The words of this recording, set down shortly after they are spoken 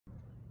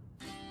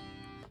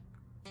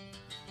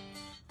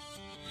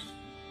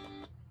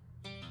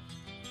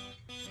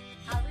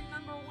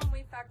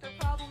factor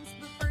problems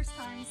the first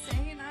time,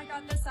 saying I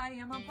got this, I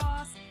am a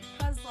boss.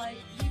 Cause like,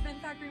 we've been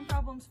factoring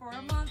problems for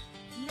a month,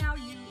 now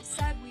you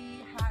said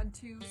we had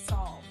to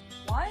solve.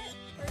 What?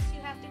 First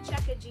you have to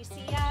check a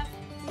GCF,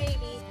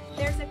 maybe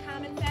there's a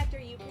common factor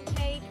you can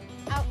take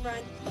out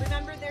front.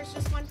 Remember there's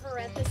just one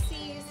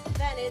parentheses,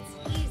 then it's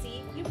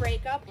easy, you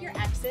break up your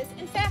x's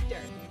and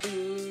factor.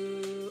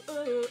 Ooh,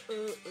 ooh,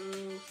 ooh,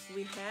 ooh,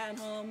 we had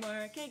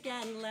homework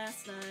again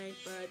last night,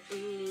 but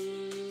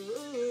ooh,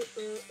 ooh,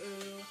 ooh,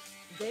 ooh,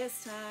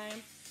 this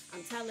time,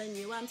 I'm telling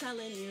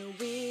you,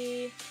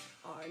 we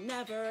are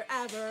never,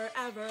 ever,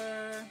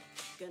 ever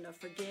gonna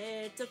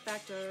forget to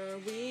factor.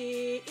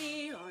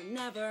 We are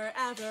never,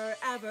 ever,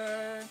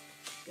 ever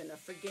gonna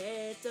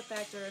forget to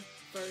factor.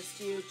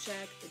 First you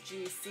check the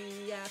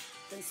GCF,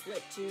 then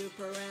split to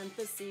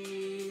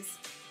parentheses.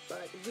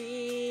 But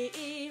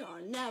we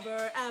are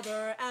never,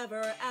 ever,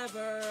 ever,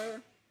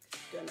 ever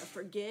gonna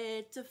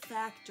forget to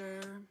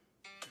factor.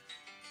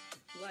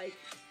 Like,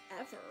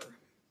 ever.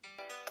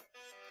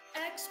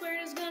 X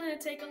squared is gonna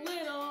take a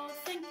little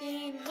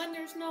thinking when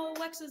there's no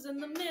x's in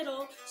the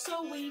middle.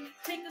 So we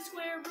take the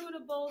square root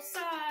of both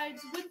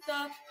sides with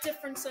the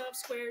difference of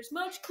squares.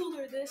 Much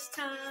cooler this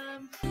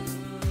time. We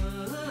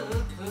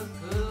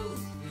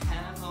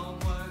have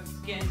homework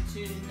again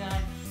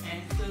tonight,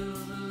 and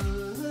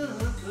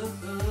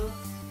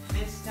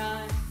this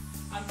time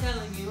I'm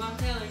telling you,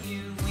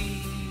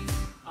 we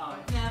are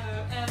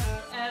never,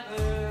 ever,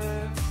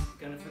 ever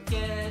gonna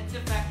forget to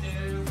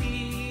factor.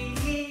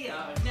 We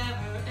are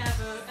never,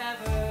 ever,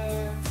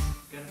 ever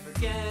gonna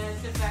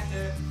forget to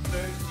factor.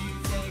 First you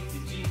take the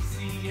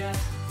GCF,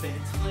 then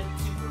split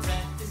to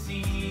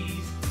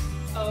parentheses.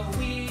 Oh,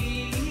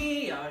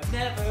 we are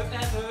never,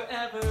 ever,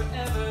 ever,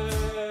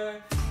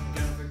 ever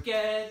gonna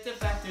forget to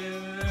factor.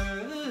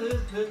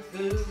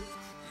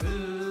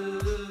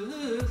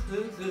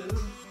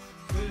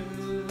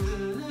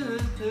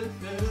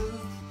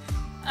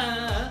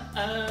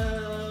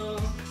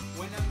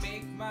 When I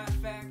make my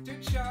factor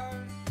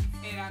chart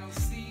and I don't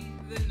see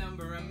the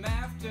number I'm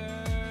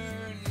after,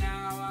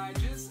 now I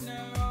just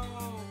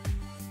know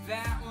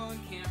that one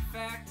can't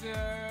factor.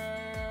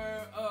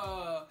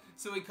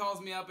 So he calls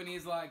me up and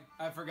he's like,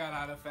 I forgot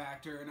how to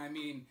factor. And I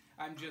mean,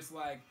 I'm just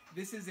like,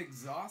 this is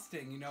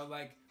exhausting, you know,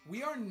 like,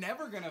 we are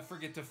never gonna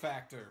forget to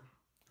factor.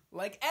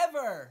 Like,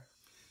 ever!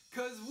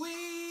 'Cause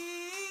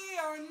we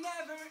are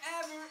never,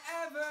 ever,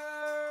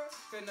 ever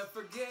gonna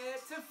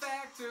forget to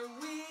factor.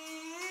 We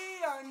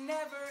are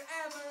never,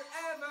 ever,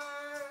 ever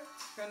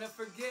gonna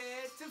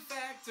forget to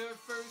factor.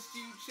 First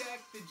you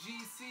check the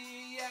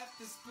GCF,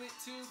 to split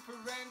to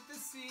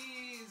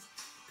parentheses.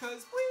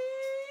 'Cause we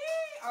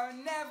are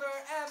never,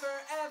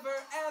 ever, ever,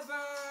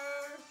 ever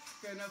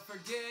gonna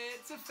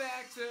forget to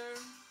factor.